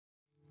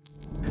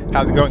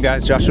How's it going,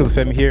 guys? Joshua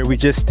LaFemme here. We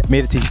just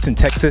made it to Houston,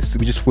 Texas.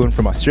 We just flew in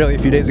from Australia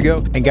a few days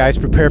ago. And guys,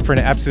 prepare for an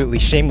absolutely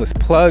shameless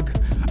plug.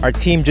 Our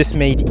team just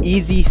made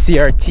Easy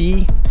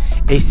CRT,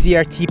 a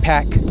CRT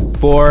pack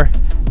for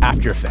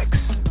After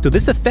Effects. So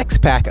this effects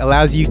pack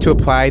allows you to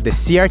apply the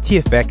CRT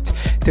effect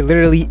to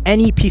literally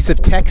any piece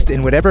of text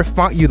in whatever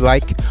font you'd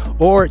like,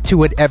 or to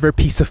whatever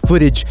piece of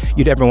footage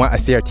you'd ever want a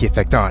CRT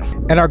effect on.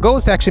 And our goal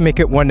is to actually make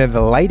it one of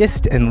the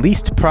lightest and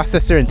least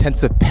processor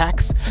intensive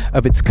packs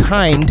of its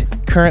kind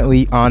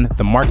currently on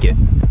the market.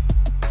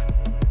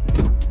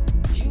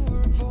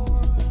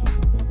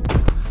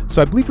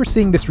 So I believe we're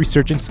seeing this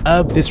resurgence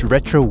of this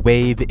retro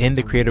wave in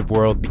the creative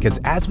world because,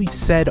 as we've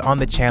said on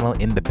the channel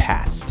in the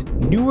past,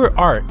 newer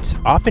art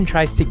often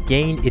tries to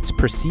gain its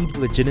perceived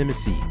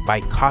legitimacy by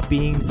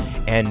copying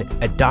and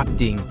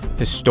adopting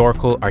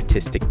historical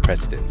artistic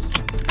precedents.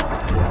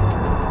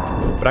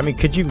 But I mean,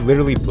 could you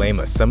literally blame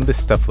us? Some of this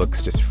stuff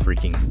looks just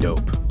freaking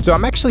dope. So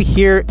I'm actually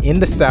here in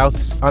the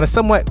South on a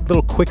somewhat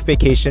little quick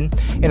vacation,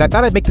 and I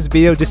thought I'd make this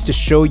video just to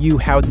show you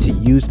how to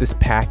use this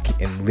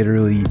pack in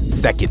literally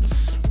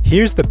seconds.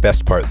 Here's the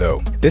best part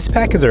though. This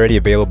pack is already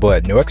available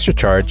at no extra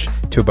charge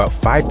to about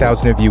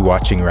 5,000 of you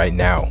watching right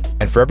now.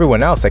 And for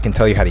everyone else, I can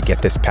tell you how to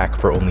get this pack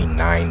for only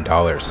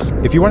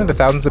 $9. If you're one of the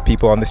thousands of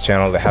people on this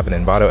channel that have an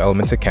Envato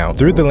Elements account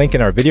through the link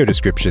in our video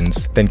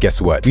descriptions, then guess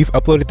what? We've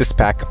uploaded this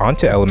pack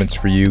onto Elements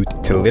for you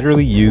to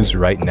literally use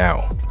right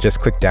now.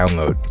 Just click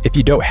download. If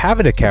you don't have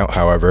an account,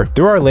 however,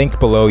 through our link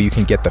below, you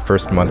can get the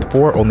first month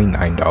for only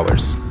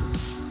 $9.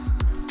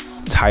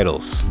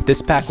 Titles.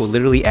 This pack will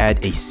literally add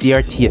a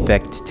CRT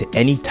effect to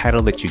any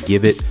title that you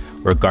give it,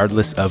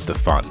 regardless of the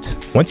font.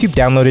 Once you've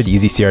downloaded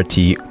Easy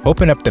CRT,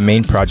 open up the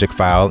main project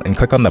file and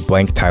click on the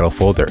blank title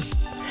folder.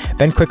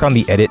 Then click on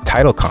the edit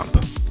title comp.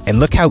 And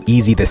look how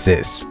easy this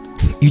is.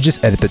 You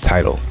just edit the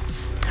title.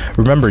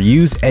 Remember,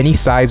 use any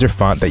size or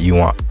font that you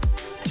want.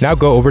 Now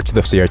go over to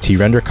the CRT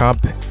render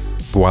comp.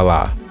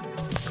 Voila.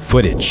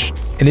 Footage.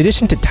 In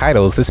addition to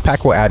titles, this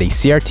pack will add a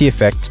CRT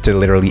effect to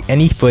literally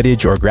any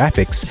footage or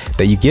graphics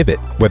that you give it,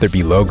 whether it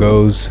be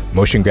logos,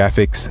 motion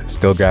graphics,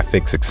 still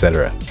graphics,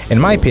 etc. In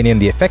my opinion,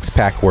 the effects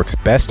pack works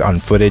best on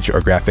footage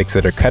or graphics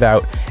that are cut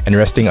out and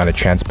resting on a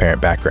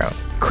transparent background.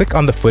 Click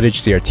on the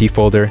footage CRT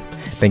folder,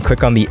 then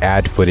click on the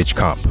add footage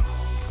comp.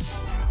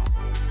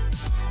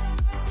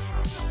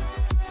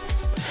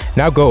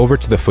 Now go over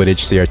to the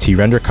footage CRT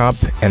render comp,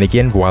 and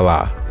again,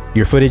 voila.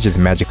 Your footage is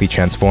magically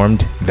transformed,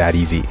 that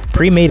easy.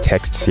 Pre-made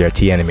text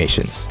CRT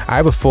animations. I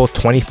have a full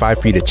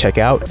 25 for you to check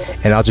out,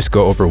 and I'll just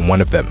go over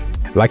one of them.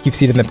 Like you've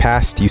seen in the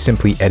past, you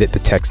simply edit the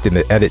text in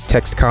the edit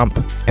text comp,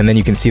 and then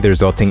you can see the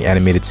resulting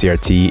animated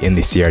CRT in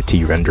the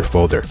CRT render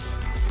folder.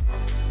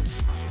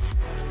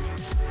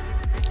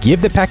 Give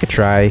the pack a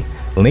try,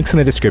 links in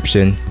the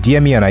description,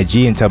 DM me on IG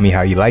and tell me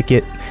how you like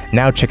it.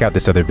 Now check out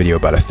this other video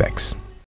about effects.